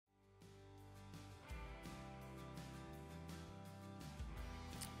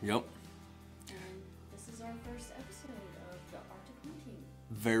Yep. And this is our first episode of the Art of Hunting.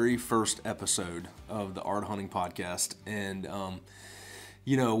 Very first episode of the Art Hunting podcast. And,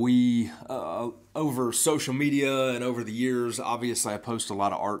 we, over social media and over the years, obviously I post a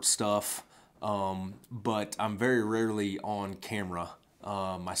lot of art stuff, but I'm very rarely on camera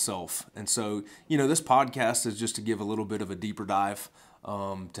myself. And so, this podcast is just to give a little bit of a deeper dive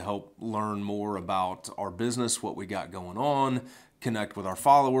to help learn more about our business, what we got going on, connect with our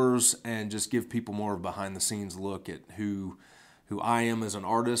followers, and just give people more of a behind the scenes look at who I am as an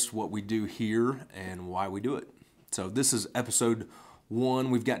artist, what we do here, and why we do it. So this is episode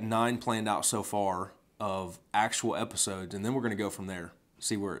 1. We've got 9 planned out so far of actual episodes, and then we're going to go from there.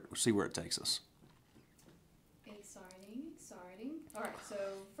 See where it takes us. Exciting. All right, so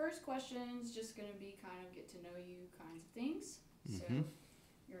first question is just going to be kind of get to know you kinds of things. So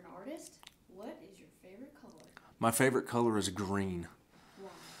you're an artist. What is your favorite color? My favorite color is green.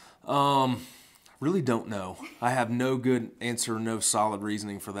 Wow. Really don't know. I have no good answer, no solid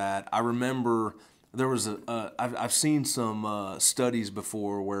reasoning for that. I remember there was I've seen some studies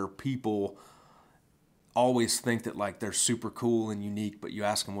before where people always think that like they're super cool and unique, but you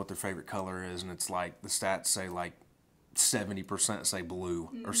ask them what their favorite color is, and it's like the stats say like 70% say blue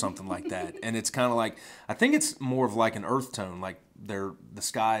or something like that. And it's kind of like, I think it's more of like an earth tone, like the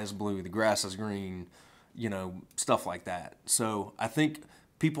sky is blue, the grass is green, stuff like that. So I think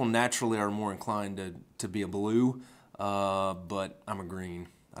people naturally are more inclined to be a blue, but I'm a green.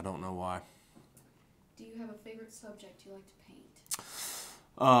 I don't know why. Do you have a favorite subject you like to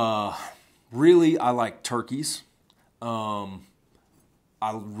paint? Really, I like turkeys. I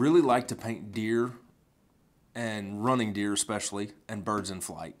really like to paint deer and running deer especially, and birds in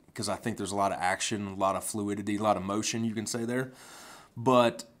flight, because I think there's a lot of action, a lot of fluidity, a lot of motion you can say there.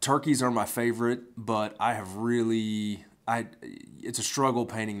 But turkeys are my favorite, but it's a struggle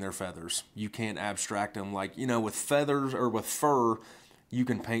painting their feathers. You can't abstract them. Like, with feathers or with fur, you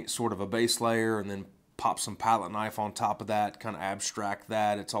can paint sort of a base layer and then pop some palette knife on top of that, kind of abstract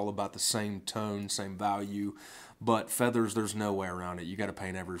that. It's all about the same tone, same value. But feathers, there's no way around it. You got to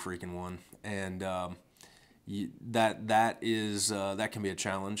paint every freaking one. And that can be a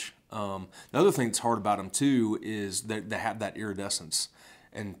challenge. The other thing that's hard about them too is that they have that iridescence,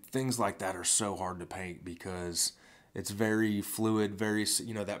 and things like that are so hard to paint because it's very fluid.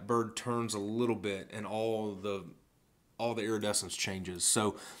 That bird turns a little bit, and all the iridescence changes.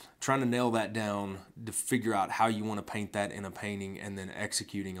 So trying to nail that down to figure out how you want to paint that in a painting and then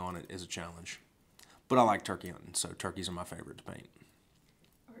executing on it is a challenge. But I like turkey hunting, so turkeys are my favorite to paint.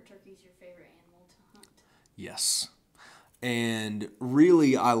 Are turkeys your favorite animal to hunt? Yes. And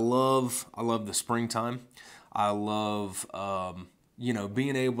really, I love the springtime. I love,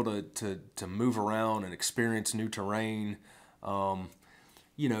 being able to move around and experience new terrain.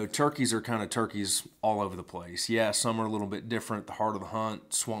 Turkeys are kind of turkeys all over the place. Yeah, some are a little bit different. The heart of the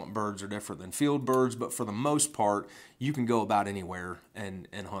hunt, swamp birds are different than field birds, but for the most part, you can go about anywhere and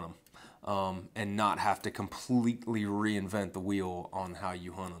hunt them. And not have to completely reinvent the wheel on how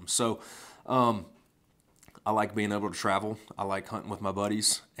you hunt them. So I like being able to travel. I like hunting with my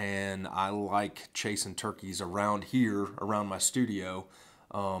buddies, and I like chasing turkeys around here, around my studio.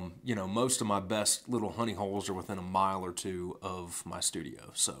 Most of my best little hunting holes are within a mile or two of my studio.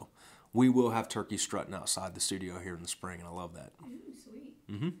 So we will have turkeys strutting outside the studio here in the spring, and I love that. Ooh, sweet.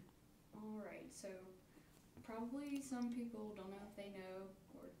 All right, so probably some people don't know if they know,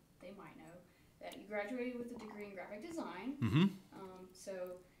 or they might know, that you graduated with a degree in graphic design.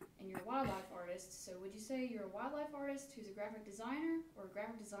 And you're a wildlife artist. So would you say you're a wildlife artist who's a graphic designer, or a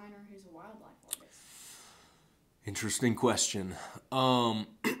graphic designer who's a wildlife artist? Interesting question.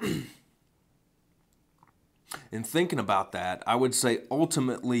 In thinking about that, I would say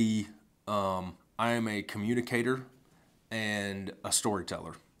ultimately I am a communicator and a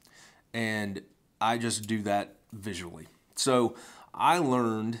storyteller. And I just do that visually. So I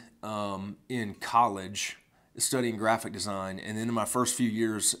learned in college studying graphic design, and then in my first few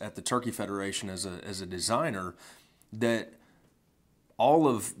years at the Turkey Federation as a designer, that all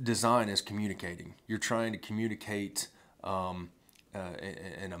of design is communicating. You're trying to communicate an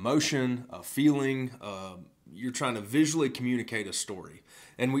emotion, a feeling. You're trying to visually communicate a story,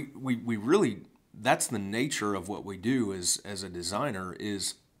 and we really, that's the nature of what we do as a designer.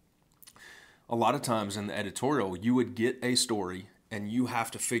 Is a lot of times in the editorial, you would get a story, and you have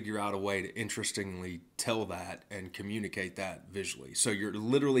to figure out a way to interestingly tell that and communicate that visually. So you're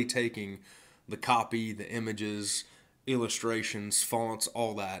literally taking the copy, the images, illustrations, fonts,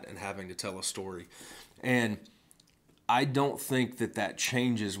 all that, and having to tell a story. And I don't think that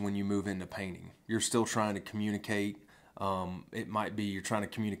changes when you move into painting. You're still trying to communicate It might be you're trying to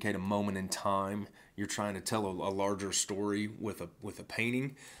communicate a moment in time. You're trying to tell a larger story with a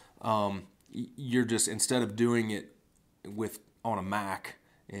painting. You're just, instead of doing it on a Mac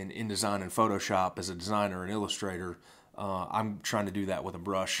in InDesign and Photoshop as a designer and illustrator, I'm trying to do that with a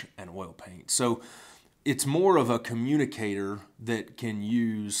brush and oil paint. So it's more of a communicator that can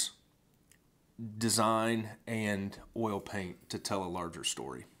use design and oil paint to tell a larger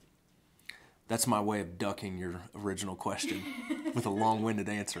story. That's my way of ducking your original question with a long-winded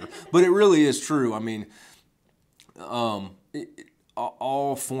answer. But it really is true. I mean,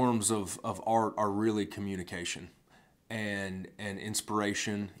 all forms of art are really communication and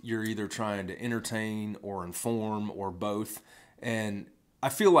inspiration. You're either trying to entertain or inform or both. And I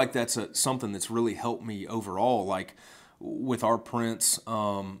feel like that's something that's really helped me overall. Like with our prints,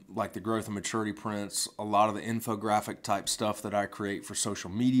 like the growth and maturity prints, a lot of the infographic type stuff that I create for social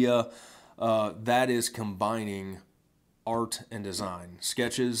media, that is combining art and design,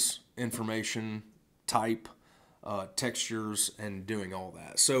 sketches, information, type, textures, and doing all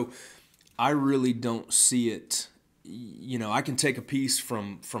that. So I really don't see it. I can take a piece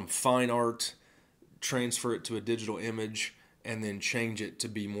from fine art, transfer it to a digital image, and then change it to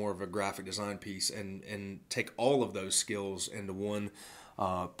be more of a graphic design piece, and take all of those skills into one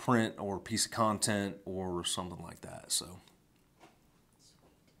print or piece of content or something like that. So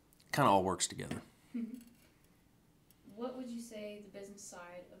kind of all works together. What would you say the business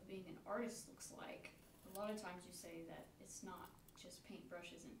side of being an artist looks like? A lot of times you say that it's not just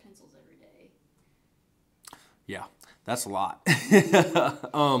paintbrushes and pencils every day. Yeah, that's a lot.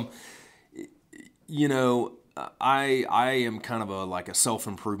 I am kind of like a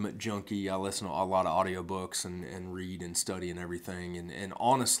self-improvement junkie. I listen to a lot of audiobooks and read and study and everything. And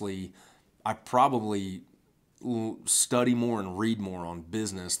honestly, I probably study more and read more on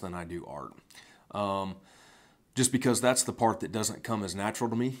business than I do art. Just because that's the part that doesn't come as natural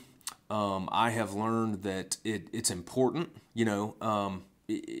to me. I have learned that it's important,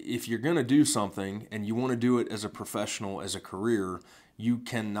 if you're going to do something and you want to do it as a professional, as a career, you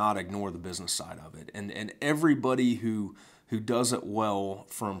cannot ignore the business side of it. And everybody who does it well,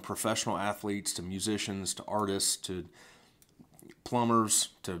 from professional athletes to musicians to artists to plumbers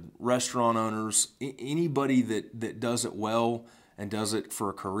to restaurant owners, anybody that does it well and does it for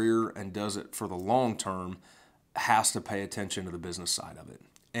a career and does it for the long term has to pay attention to the business side of it.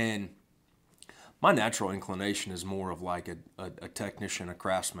 And my natural inclination is more of like a technician, a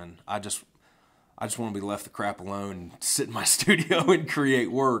craftsman. I just want to be left the crap alone and sit in my studio and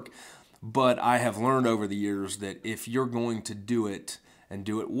create work. But I have learned over the years that if you're going to do it and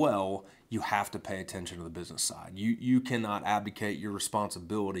do it well, you have to pay attention to the business side. You cannot abdicate your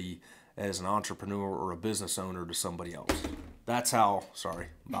responsibility as an entrepreneur or a business owner to somebody else. That's how, sorry,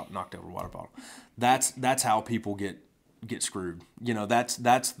 about knocked over a water bottle. That's how people get screwed. That's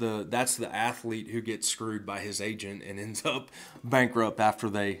the athlete who gets screwed by his agent and ends up bankrupt after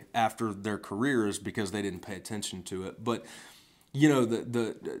their careers because they didn't pay attention to it. But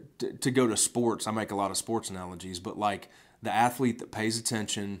to go to sports, I make a lot of sports analogies, but like the athlete that pays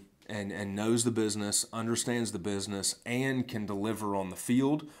attention and knows the business, understands the business, and can deliver on the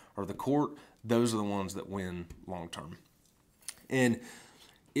field or the court, those are the ones that win long term. And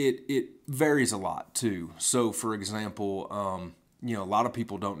it varies a lot too. So for example, a lot of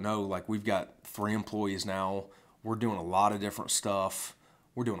people don't know, like we've got 3 employees now. We're doing a lot of different stuff.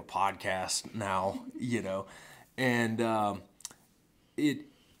 We're doing a podcast now, and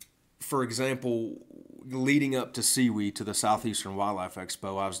for example, leading up to SeaWee, to the Southeastern Wildlife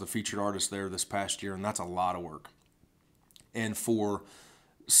Expo, I was the featured artist there this past year, and that's a lot of work. And for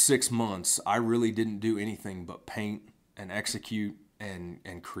 6 months, I really didn't do anything but paint and execute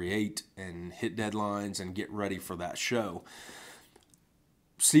and create and hit deadlines and get ready for that show.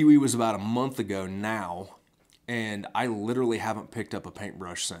 SeaWee was about a month ago now, and I literally haven't picked up a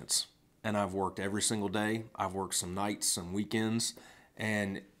paintbrush since. And I've worked every single day. I've worked some nights, some weekends,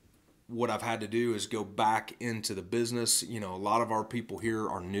 and what I've had to do is go back into the business. A lot of our people here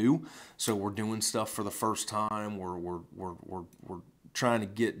are new, so we're doing stuff for the first time. We're trying to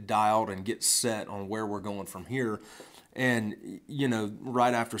get dialed and get set on where we're going from here. And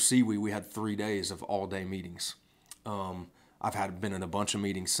right after SeaWee, we had 3 days of all-day meetings. I've been in a bunch of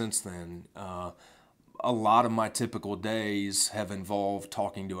meetings since then. A lot of my typical days have involved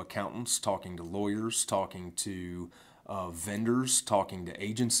talking to accountants, talking to lawyers, talking to vendors, talking to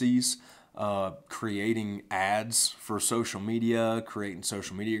agencies, creating ads for social media, creating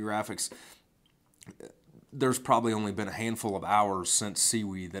social media graphics. There's probably only been a handful of hours since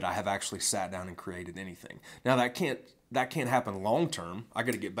SeaWee that I have actually sat down and created anything. Now that can't that can't happen long term. I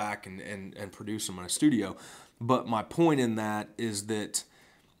got to get back and produce them in a studio. But my point in that is that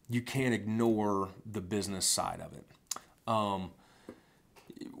you can't ignore the business side of it.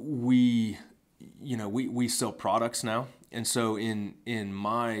 We sell products now, and so in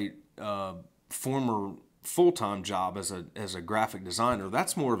my former full-time job as a graphic designer,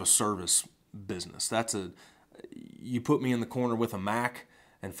 that's more of a service business. You put me in the corner with a Mac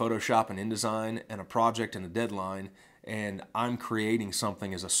and Photoshop and InDesign and a project and a deadline, and I'm creating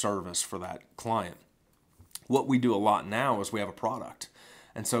something as a service for that client. What we do a lot now is we have a product.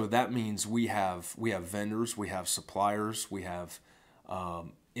 And so that means we have vendors, we have suppliers, we have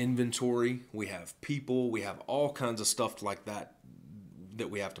inventory, we have people, we have all kinds of stuff like that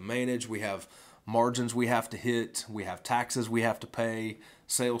we have to manage. We have margins we have to hit, we have taxes we have to pay,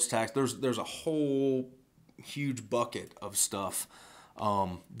 sales tax. There's a whole huge bucket of stuff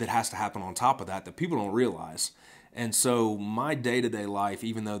that has to happen on top of that people don't realize. And so my day-to-day life,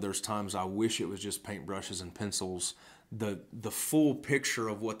 even though there's times I wish it was just paintbrushes and pencils, the full picture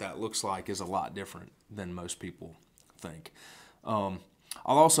of what that looks like is a lot different than most people think. I'll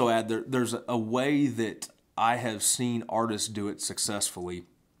also add there's a way that I have seen artists do it successfully.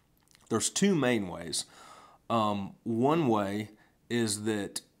 There's two main ways. One way is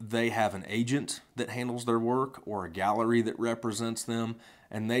that they have an agent that handles their work or a gallery that represents them,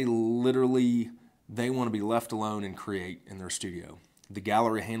 and they want to be left alone and create in their studio. The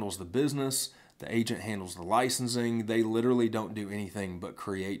gallery handles the business, the agent handles the licensing. They literally don't do anything but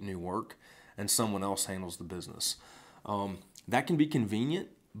create new work, and someone else handles the business. That can be convenient,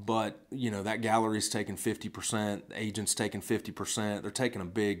 but that gallery's taking 50%, the agent's taking 50%. They're taking a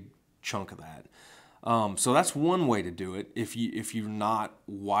big chunk of that. So that's one way to do it if you're not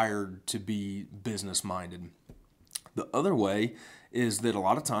wired to be business minded. The other way is that a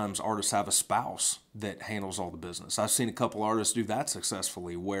lot of times artists have a spouse that handles all the business. I've seen a couple artists do that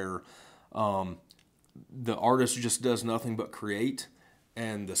successfully, where the artist just does nothing but create,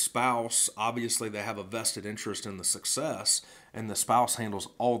 and the spouse, obviously they have a vested interest in the success, and the spouse handles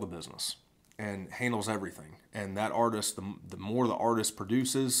all the business and handles everything. And that artist, the more the artist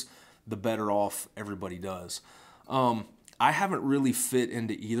produces, the better off everybody does. I haven't really fit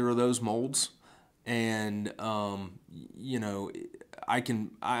into either of those molds, and I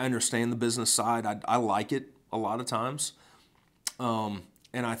understand the business side. I like it a lot of times, and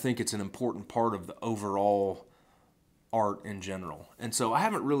I think it's an important part of the overall art in general. And so I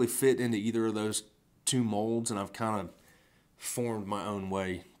haven't really fit into either of those two molds, and I've kind of formed my own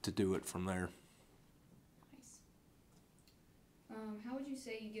way to do it from there. Nice. How would you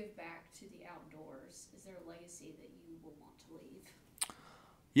say you give back to the outdoors? Is there a legacy that you will want to leave?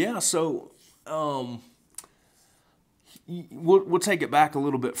 Yeah, so we'll take it back a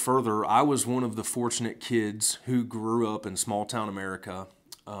little bit further. I was one of the fortunate kids who grew up in small town America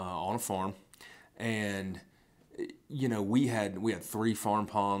on a farm, and we had 3 farm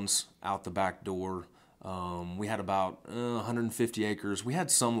ponds out the back door. We had about 150 acres. We had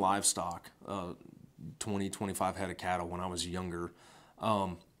some livestock, 20, 25 head of cattle when I was younger.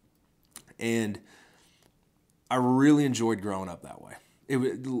 And I really enjoyed growing up that way.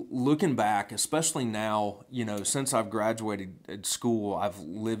 Looking back, especially now, since I've graduated school, I've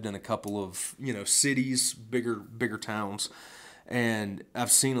lived in a couple of, cities, bigger towns, and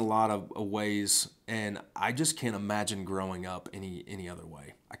I've seen a lot of ways, and I just can't imagine growing up any other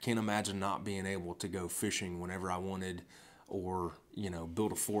way. I can't imagine not being able to go fishing whenever I wanted, or,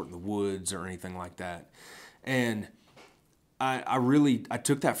 build a fort in the woods or anything like that. And I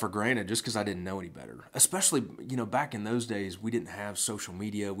took that for granted just because I didn't know any better. Especially, back in those days, we didn't have social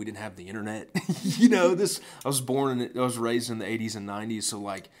media, we didn't have the internet. I was raised in the 80s and 90s, so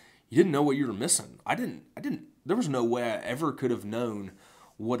you didn't know what you were missing. There was no way I ever could have known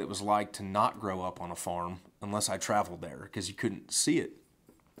what it was like to not grow up on a farm unless I traveled there, because you couldn't see it.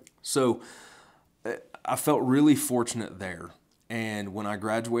 So I felt really fortunate there. And when I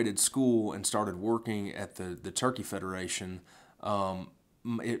graduated school and started working at the Turkey Federation,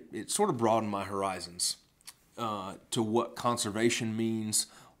 it sort of broadened my horizons to what conservation means,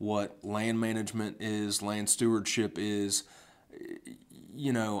 what land management is, land stewardship is.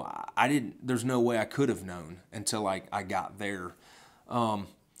 There's no way I could have known until I got there.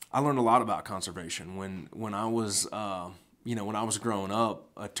 I learned a lot about conservation when I was when I was growing up.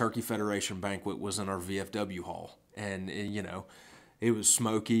 A Turkey Federation banquet was in our VFW hall, and it was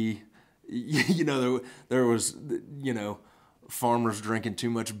smoky. There was farmers drinking too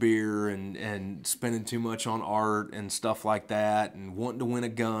much beer and spending too much on art and stuff like that, and wanting to win a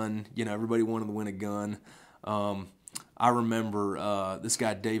gun. Everybody wanted to win a gun. I remember this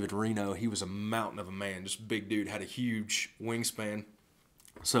guy David Reno. He was a mountain of a man, just big dude, had a huge wingspan.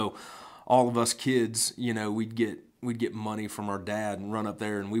 So all of us kids, we'd get money from our dad and run up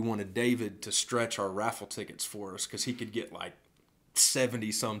there, and we wanted David to stretch our raffle tickets for us because he could get like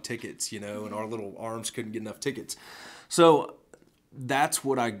 70 some tickets, and our little arms couldn't get enough tickets. So that's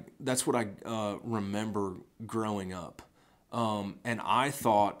what I remember growing up. And I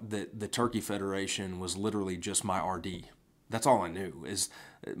thought that the Turkey Federation was literally just my RD. That's all I knew. Is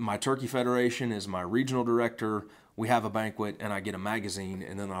my Turkey Federation is my regional director. We have a banquet, and I get a magazine,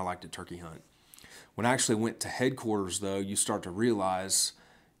 and then I like to turkey hunt. When I actually went to headquarters, though, you start to realize,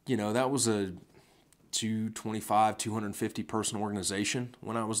 that was a 250 person organization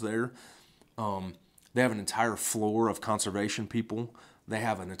when I was there. They have an entire floor of conservation people. They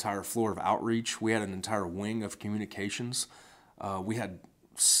have an entire floor of outreach. We had an entire wing of communications. We had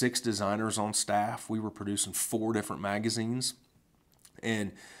 6 designers on staff. We were producing 4 different magazines.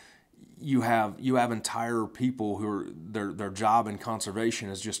 And you have entire people who are their job in conservation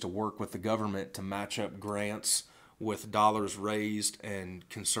is just to work with the government to match up grants with dollars raised and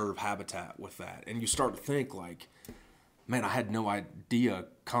conserve habitat with that. And you start to think like, man, I had no idea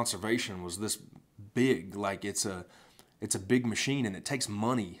conservation was this big. Like it's a big machine, and it takes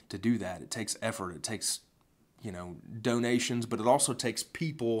money to do that. It takes effort. It takes, donations, but it also takes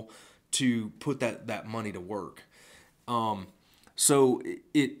people to put that money to work. So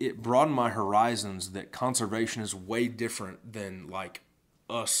it broadened my horizons that conservation is way different than like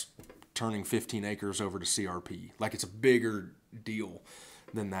us turning 15 acres over to CRP. Like it's a bigger deal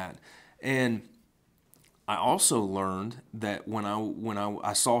than that. And I also learned that when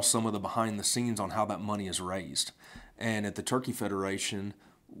I saw some of the behind the scenes on how that money is raised. And at the Turkey Federation,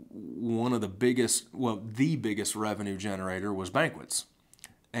 one of the the biggest revenue generator was banquets.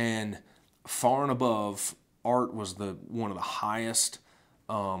 And far and above, art was one of the highest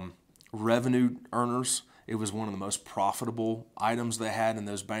revenue earners. It was one of the most profitable items they had in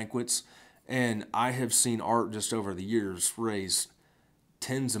those banquets. And I have seen art just over the years raise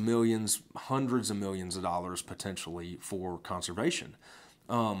tens of millions, hundreds of millions of dollars potentially for conservation.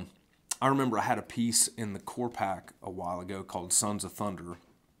 I remember I had a piece in the core pack a while ago called Sons of Thunder.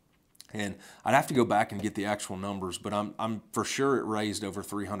 And I'd have to go back and get the actual numbers, but I'm for sure it raised over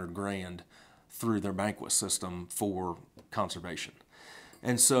 $300,000 through their banquet system for conservation.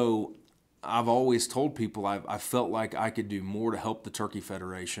 And so I've always told people I felt like I could do more to help the Turkey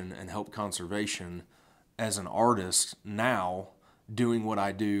Federation and help conservation as an artist now, doing what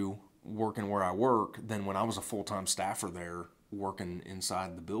I do, working where I work, than when I was a full-time staffer there working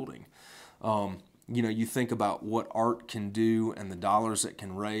inside the building. You think about what art can do and the dollars it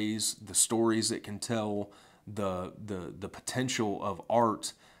can raise, the stories it can tell, the potential of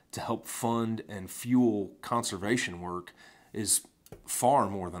art to help fund and fuel conservation work is far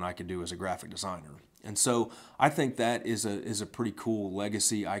more than I could do as a graphic designer. And so I think that is a pretty cool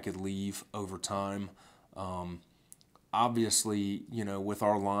legacy I could leave over time. Obviously, with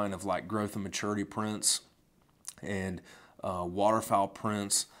our line of like growth and maturity prints and waterfowl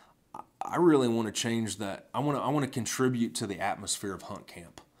prints, I really want to change that. I want to contribute to the atmosphere of hunt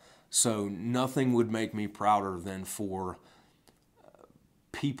camp. So nothing would make me prouder than for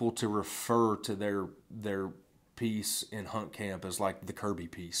people to refer to their piece in hunt camp as like the Kirby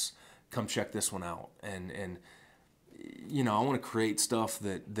piece. Come check this one out. And I want to create stuff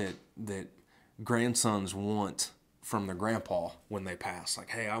that grandsons want from their grandpa when they pass. Like,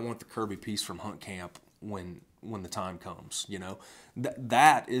 hey, I want the Kirby piece from hunt camp when the time comes.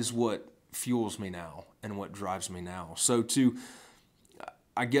 That is what fuels me now and what drives me now. So to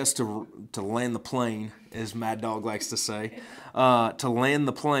land the plane, as Mad Dog likes to say, to land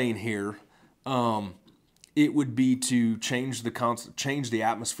the plane here, it would be to change the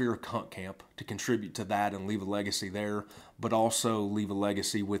atmosphere of hunt camp, to contribute to that and leave a legacy there, but also leave a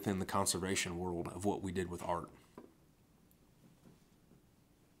legacy within the conservation world of what we did with art.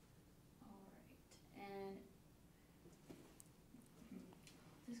 All right, and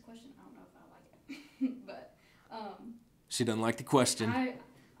this question, I don't know if I like it, but she doesn't like the question. I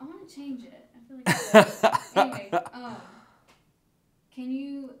want to change it. I feel like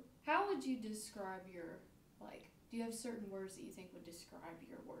anyway. How would you describe your, do you have certain words that you think would describe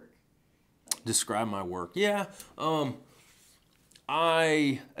your work? Describe my work? Yeah.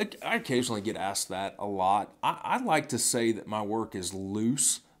 I occasionally get asked that a lot. I like to say that my work is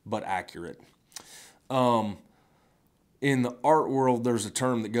loose but accurate. In the art world, there's a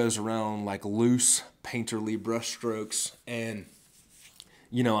term that goes around like loose painterly brushstrokes, and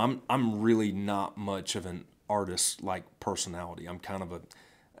I'm really not much of an artist like personality. I'm kind of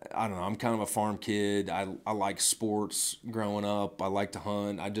I don't know. I'm kind of a farm kid. I like sports growing up. I like to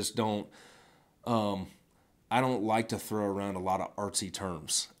hunt. I just don't. I don't like to throw around a lot of artsy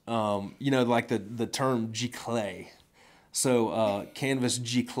terms. Like the term giclée. So canvas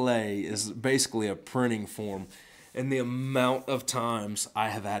giclée is basically a printing form, and the amount of times I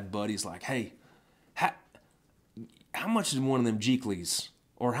have had buddies like, "Hey, how much is one of them gicleys?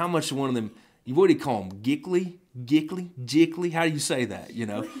 Or how much is one of them? What do you call them? Gickly? How do you say that?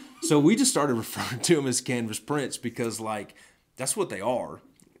 So we just started referring to them as canvas prints because like that's what they are.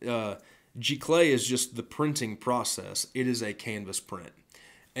 Giclée is just the printing process. It is a canvas print.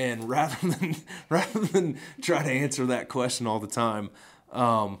 And rather than try to answer that question all the time,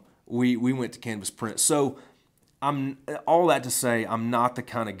 we went to canvas print. So I'm all that to say I'm not the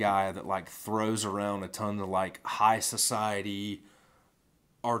kind of guy that like throws around a ton of like high society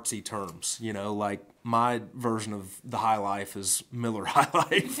artsy terms. Like my version of the high life is Miller High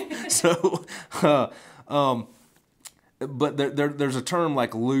Life. So, but there's a term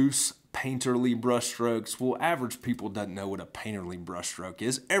like loose painterly brushstrokes. Well, average people doesn't know what a painterly brushstroke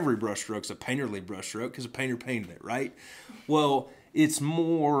is. Every brushstroke's a painterly brushstroke because a painter painted it, right? Well, it's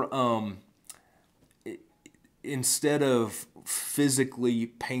more instead of physically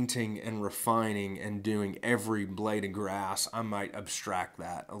painting and refining and doing every blade of grass, I might abstract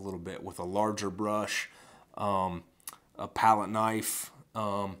that a little bit with a larger brush, a palette knife.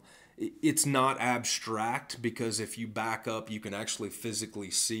 It's not abstract because if you back up, you can actually physically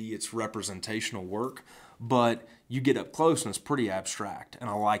see it's representational work, but you get up close and it's pretty abstract, and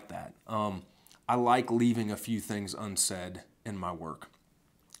I like that. I like leaving a few things unsaid in my work.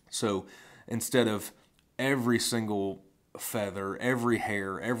 So instead of every single feather, every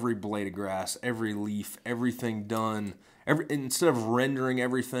hair, every blade of grass, every leaf, everything done, instead of rendering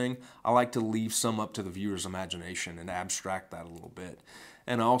everything, I like to leave some up to the viewer's imagination and abstract that a little bit.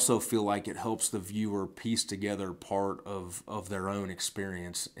 And I also feel like it helps the viewer piece together part of their own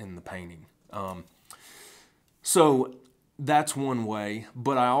experience in the painting. So that's one way,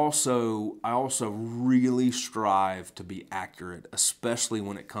 but I also really strive to be accurate, especially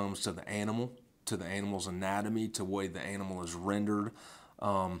when it comes to the animal, to the animal's anatomy, to the way the animal is rendered.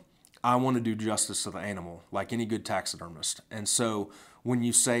 I want to do justice to the animal, like any good taxidermist. And so when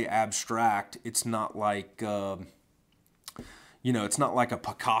you say abstract, it's not like it's not like a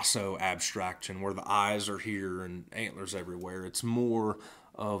Picasso abstraction where the eyes are here and antlers everywhere. It's more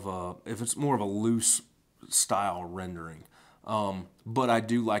of a loose style rendering. But I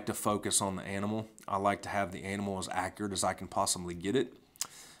do like to focus on the animal. I like to have the animal as accurate as I can possibly get it.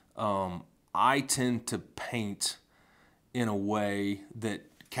 I tend to paint in a way that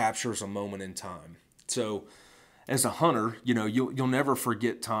captures a moment in time. So as a hunter, you'll never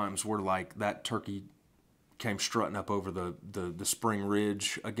forget times where like that turkey came strutting up over the spring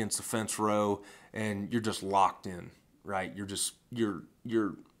ridge against the fence row, and you're just locked in, right?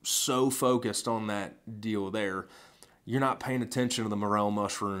 You're so focused on that deal there. You're not paying attention to the morel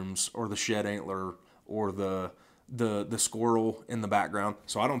mushrooms or the shed antler or the squirrel in the background.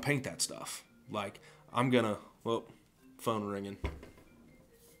 So I don't paint that stuff. Like phone ringing.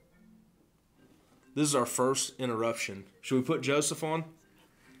 This is our first interruption. Should we put Joseph on?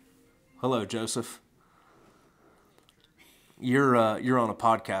 Hello, Joseph. You're on a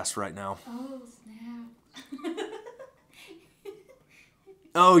podcast right now. Oh, snap.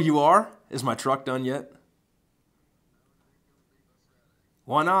 Oh, you are? Is my truck done yet?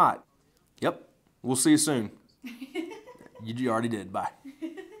 Why not? Yep. We'll see you soon. You already did. Bye.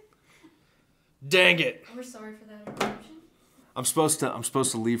 Dang it. We're sorry for that interruption. I'm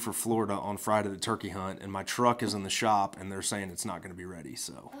supposed to leave for Florida on Friday the turkey hunt, and my truck is in the shop, and they're saying it's not going to be ready.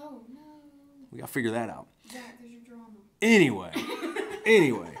 So Oh, no. we got to figure that out. Zach, there's your drama. Anyway,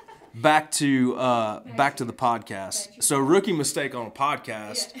 back to the podcast. So rookie mistake on a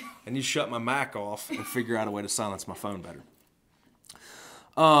podcast, Yeah. and you shut my Mac off and figure out a way to silence my phone better.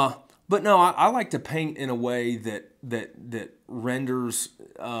 But no, I like to paint in a way that renders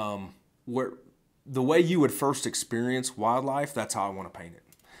where the way you would first experience wildlife. That's how I want to paint it,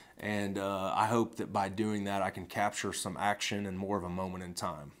 and I hope that by doing that, I can capture some action and more of a moment in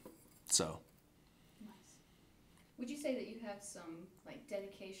time. So. Nice. Would you say that you have some like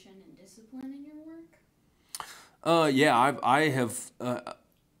dedication and discipline in your work? Yeah,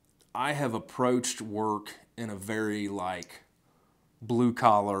 I have approached work in a very like blue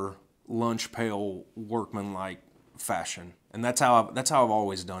collar, lunch pail, workman-like fashion, and that's how I've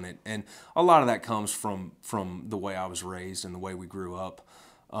always done it. And a lot of that comes from the way I was raised and the way we grew up.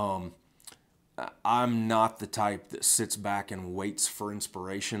 I'm not the type that sits back and waits for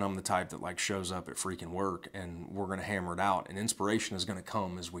inspiration. I'm the type that like shows up at freaking work and we're going to hammer it out, and inspiration is going to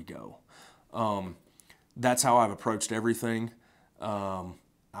come as we go. That's how I've approached everything. I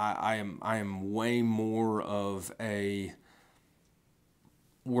am way more of a,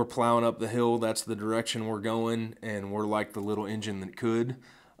 we're plowing up the hill, that's the direction we're going, and we're like the little engine that could,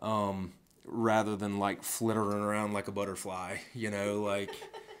 rather than like flittering around like a butterfly, like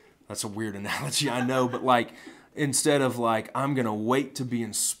that's a weird analogy, I know, but like instead of like I'm gonna wait to be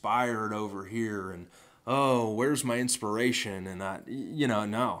inspired over here and oh, where's my inspiration, and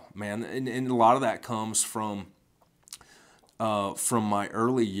no man, and a lot of that comes from my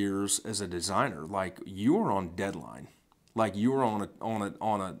early years as a designer. Like you were on deadline, like you were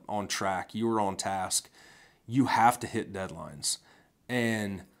on track, you were on task. You have to hit deadlines,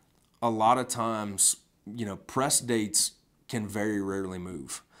 and a lot of times, press dates can very rarely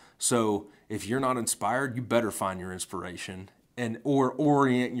move. So if you're not inspired, you better find your inspiration or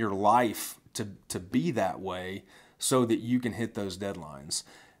orient your life to be that way so that you can hit those deadlines.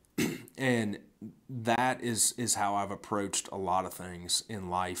 And that is how I've approached a lot of things in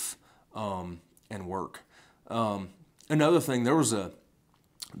life and work. Another thing, there was a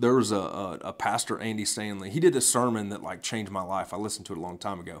pastor, Andy Stanley. He did a sermon that like changed my life. I listened to it a long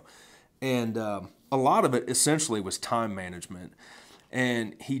time ago, and a lot of it essentially was time management.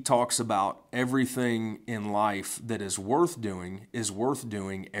 And he talks about everything in life that is worth doing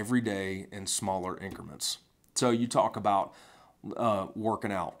every day in smaller increments. So you talk about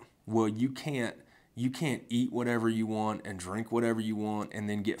working out. Well, you can't eat whatever you want and drink whatever you want and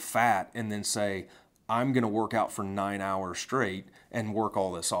then get fat and then say, I'm going to work out for 9 hours straight and work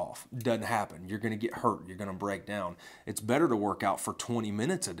all this off. Doesn't happen. You're going to get hurt. You're going to break down. It's better to work out for 20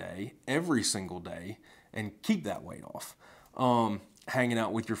 minutes a day, every single day, and keep that weight off. Hanging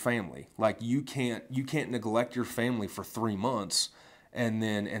out with your family. Like you can't neglect your family for 3 months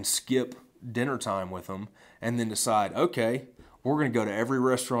and skip dinner time with them and then decide, okay, we're going to go to every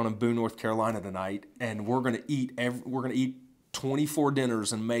restaurant in Boone, North Carolina tonight, and we're going to eat 24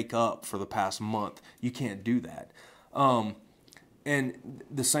 dinners and make up for the past month. You can't do that. And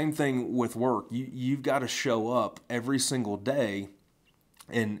the same thing with work. You've got to show up every single day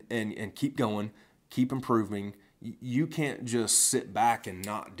and keep going, keep improving. You can't just sit back and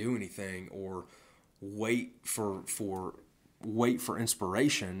not do anything or wait for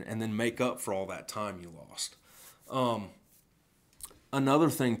inspiration and then make up for all that time you lost. Another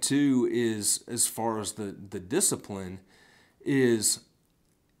thing too is, as far as the discipline is,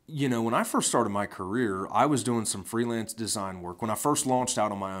 when I first started my career, I was doing some freelance design work. When I first launched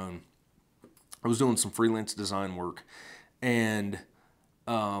out on my own, I was doing some freelance design work, and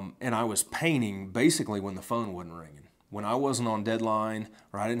I was painting basically when the phone wasn't ringing. When I wasn't on deadline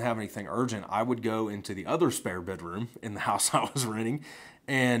or I didn't have anything urgent, I would go into the other spare bedroom in the house I was renting,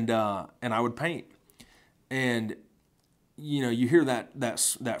 and I would paint. And you hear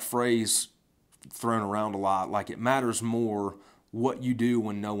that phrase thrown around a lot, like it matters more what you do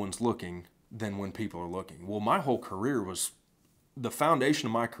when no one's looking than when people are looking. Well, my whole career the foundation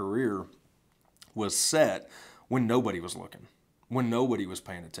of my career was set when nobody was looking, when nobody was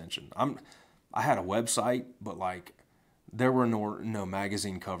paying attention. I had a website, but like there were no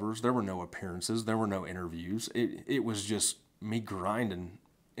magazine covers, there were no appearances, there were no interviews. It was just me grinding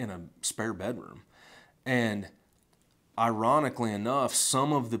in a spare bedroom. And ironically enough,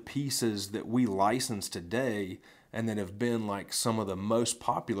 some of the pieces that we license today and that have been like some of the most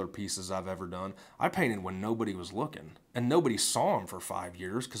popular pieces I've ever done, I painted when nobody was looking, and nobody saw them for 5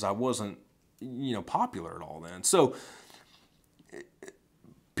 years because I wasn't, popular at all then. So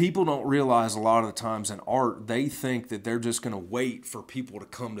people don't realize a lot of the times in art, they think that they're just going to wait for people to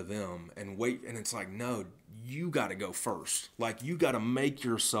come to them and wait. And it's like, no, you got to go first. Like you got to make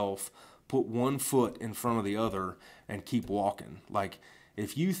yourself put one foot in front of the other and keep walking. Like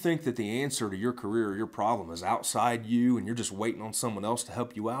if you think that the answer to your career or your problem is outside you and you're just waiting on someone else to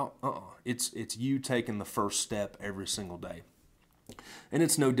help you out, it's you taking the first step every single day. And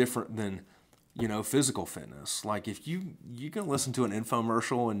it's no different than, physical fitness. Like if you can listen to an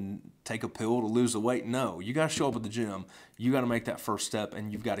infomercial and take a pill to lose the weight, no, you got to show up at the gym. You got to make that first step,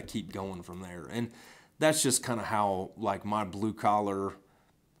 and you've got to keep going from there. And that's just kind of how like my blue collar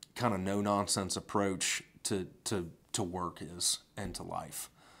kind of no nonsense approach to work is and to life.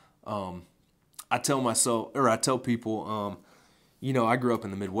 I tell people, I grew up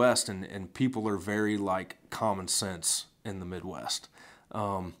in the Midwest, and people are very like common sense in the Midwest.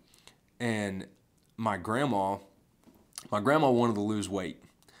 And my grandma wanted to lose weight.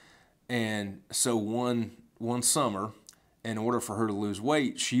 And so one summer, in order for her to lose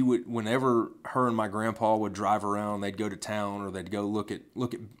weight, she would, whenever her and my grandpa would drive around, they'd go to town, or they'd go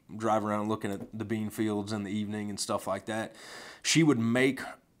drive around looking at the bean fields in the evening and stuff like that. She would make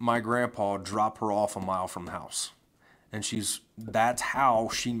my grandpa drop her off a mile from the house. And that's how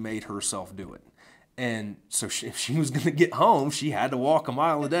she made herself do it. And so if she was going to get home, she had to walk a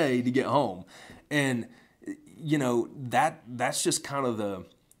mile a day to get home. And, that's just kind of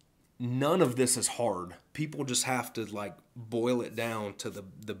none of this is hard. People just have to like boil it down to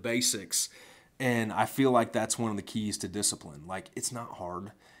the basics. And I feel like that's one of the keys to discipline. Like, it's not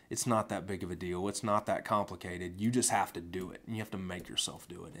hard. It's not that big of a deal. It's not that complicated. You just have to do it, and you have to make yourself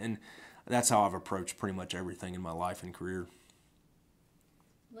do it. And that's how I've approached pretty much everything in my life and career.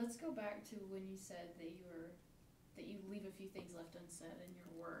 Let's go back to when you said that you leave a few things left unsaid in your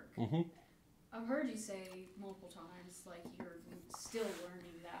work. Mm-hmm. I've heard you say multiple times, like, you're still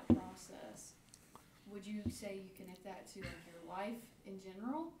learning that process. Would you say you connect that to like your life in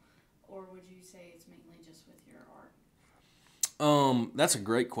general, or would you say it's mainly just with your art? That's a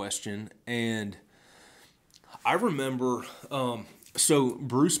great question, and I remember. So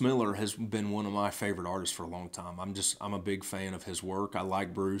Bruce Miller has been one of my favorite artists for a long time. I'm a big fan of his work. I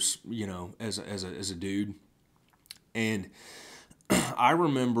like Bruce, as a dude, and I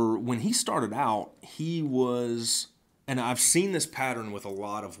remember when he started out, and I've seen this pattern with a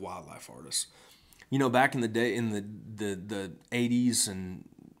lot of wildlife artists. Back in the day, in the 80s and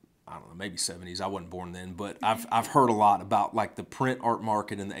I don't know, maybe 70s. I wasn't born then, but I've heard a lot about like the print art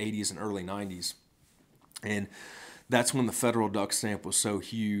market in the 80s and early 90s. And that's when the federal duck stamp was so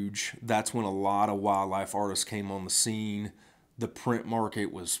huge. That's when a lot of wildlife artists came on the scene. The print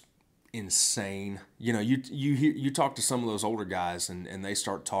market was insane. You talk to some of those older guys and they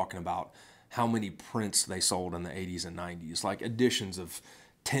start talking about how many prints they sold in the 80s and 90s, like editions of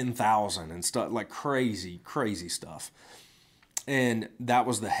 10,000 and stuff, like crazy stuff. And that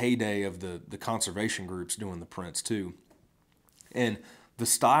was the heyday of the conservation groups doing the prints too. And the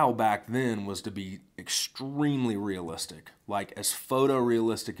style back then was to be extremely realistic, like as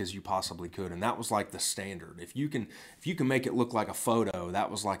photorealistic as you possibly could. And that was like the standard. If you can make it look like a photo,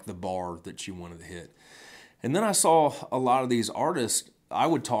 that was like the bar that you wanted to hit. And then I saw a lot of these artists, I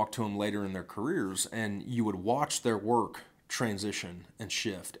would talk to them later in their careers, and you would watch their work transition and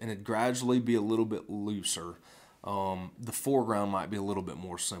shift, and it'd gradually be a little bit looser. The foreground might be a little bit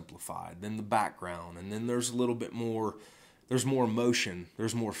more simplified than the background, and then there's a little bit more, there's more emotion,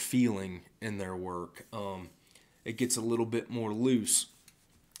 there's more feeling in their work. It gets a little bit more loose.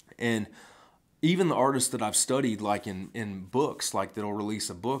 And even the artists that I've studied, like in books, like that'll release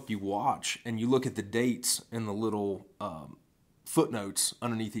a book, you watch and you look at the dates and the little footnotes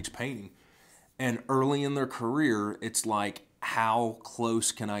underneath each painting. And early in their career, it's like, how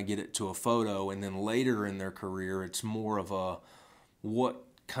close can I get it to a photo? And then later in their career, it's more of a, what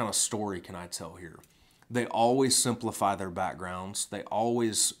kind of story can I tell here? They always simplify their backgrounds. They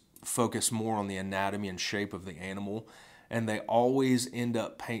always focus more on the anatomy and shape of the animal. And they always end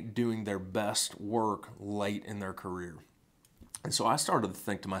up doing their best work late in their career. And so I started to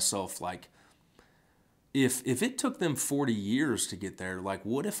think to myself, like, if it took them 40 years to get there, like,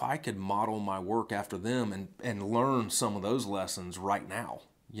 what if I could model my work after them and learn some of those lessons right now?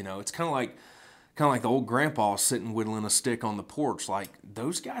 It's kind of like the old grandpa sitting whittling a stick on the porch. Like,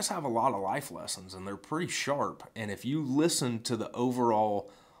 those guys have a lot of life lessons, and they're pretty sharp. And if you listen to the overall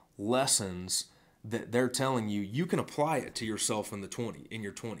lessons that they're telling you, you can apply it to yourself in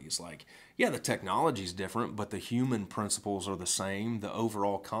your 20s. Like, yeah, the technology's different, but the human principles are the same. The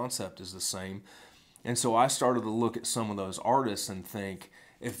overall concept is the same. And so I started to look at some of those artists and think,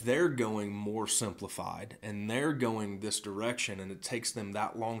 if they're going more simplified and they're going this direction and it takes them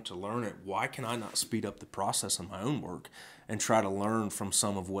that long to learn it, why can I not speed up the process in my own work and try to learn from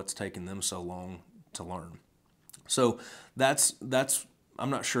some of what's taken them so long to learn? So that's I'm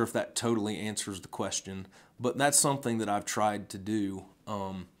not sure if that totally answers the question, but that's something that I've tried to do.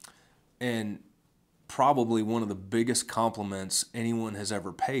 And probably one of the biggest compliments anyone has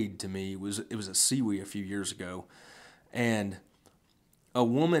ever paid to me was at SeaWee a few years ago, and a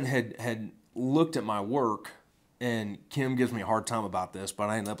woman had looked at my work, and Kim gives me a hard time about this, but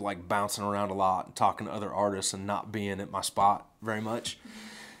I end up like bouncing around a lot and talking to other artists and not being at my spot very much.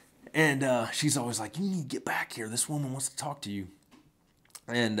 And she's always like, you need to get back here. This woman wants to talk to you.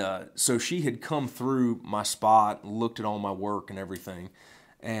 And so she had come through my spot, looked at all my work and everything.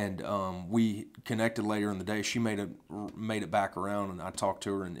 And we connected later in the day. She made it back around, and I talked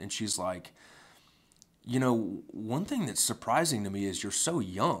to her, and she's like, one thing that's surprising to me is you're so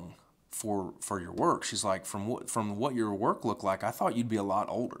young for your work. She's like, from what your work looked like, I thought you'd be a lot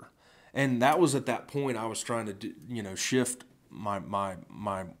older. And that was at that point I was trying to do, shift my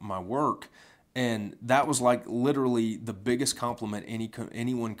work, and that was like literally the biggest compliment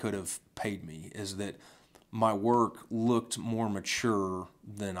anyone could have paid me, is that my work looked more mature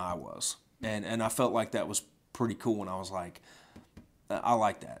than I was, and I felt like that was pretty cool, and I was like, I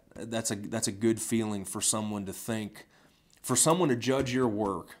like that. That's a good feeling for someone to think, for someone to judge your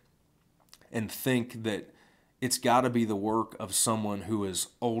work and think that it's got to be the work of someone who is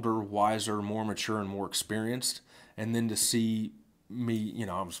older, wiser, more mature, and more experienced. And then to see me,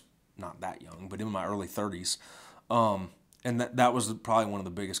 I was not that young, but in my early 30s. And that was probably one of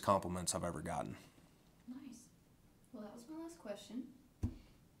the biggest compliments I've ever gotten. Nice. Well, that was my last question.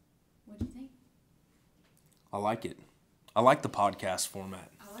 What do you think? I like it. I like the podcast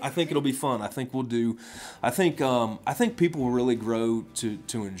format. I think it'll be fun. I think we'll do. I think people will really grow to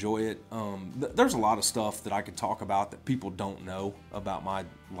enjoy it. There's a lot of stuff that I could talk about that people don't know about my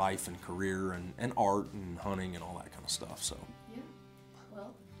life and career and art and hunting and all that kind of stuff. So yeah.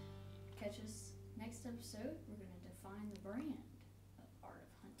 Well, catch us next episode. We're going to define the brand of Art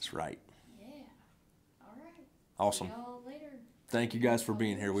of Hunting. That's right. Yeah. All right. Awesome. See y'all later. Thank you guys for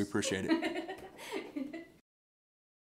being here. We appreciate it.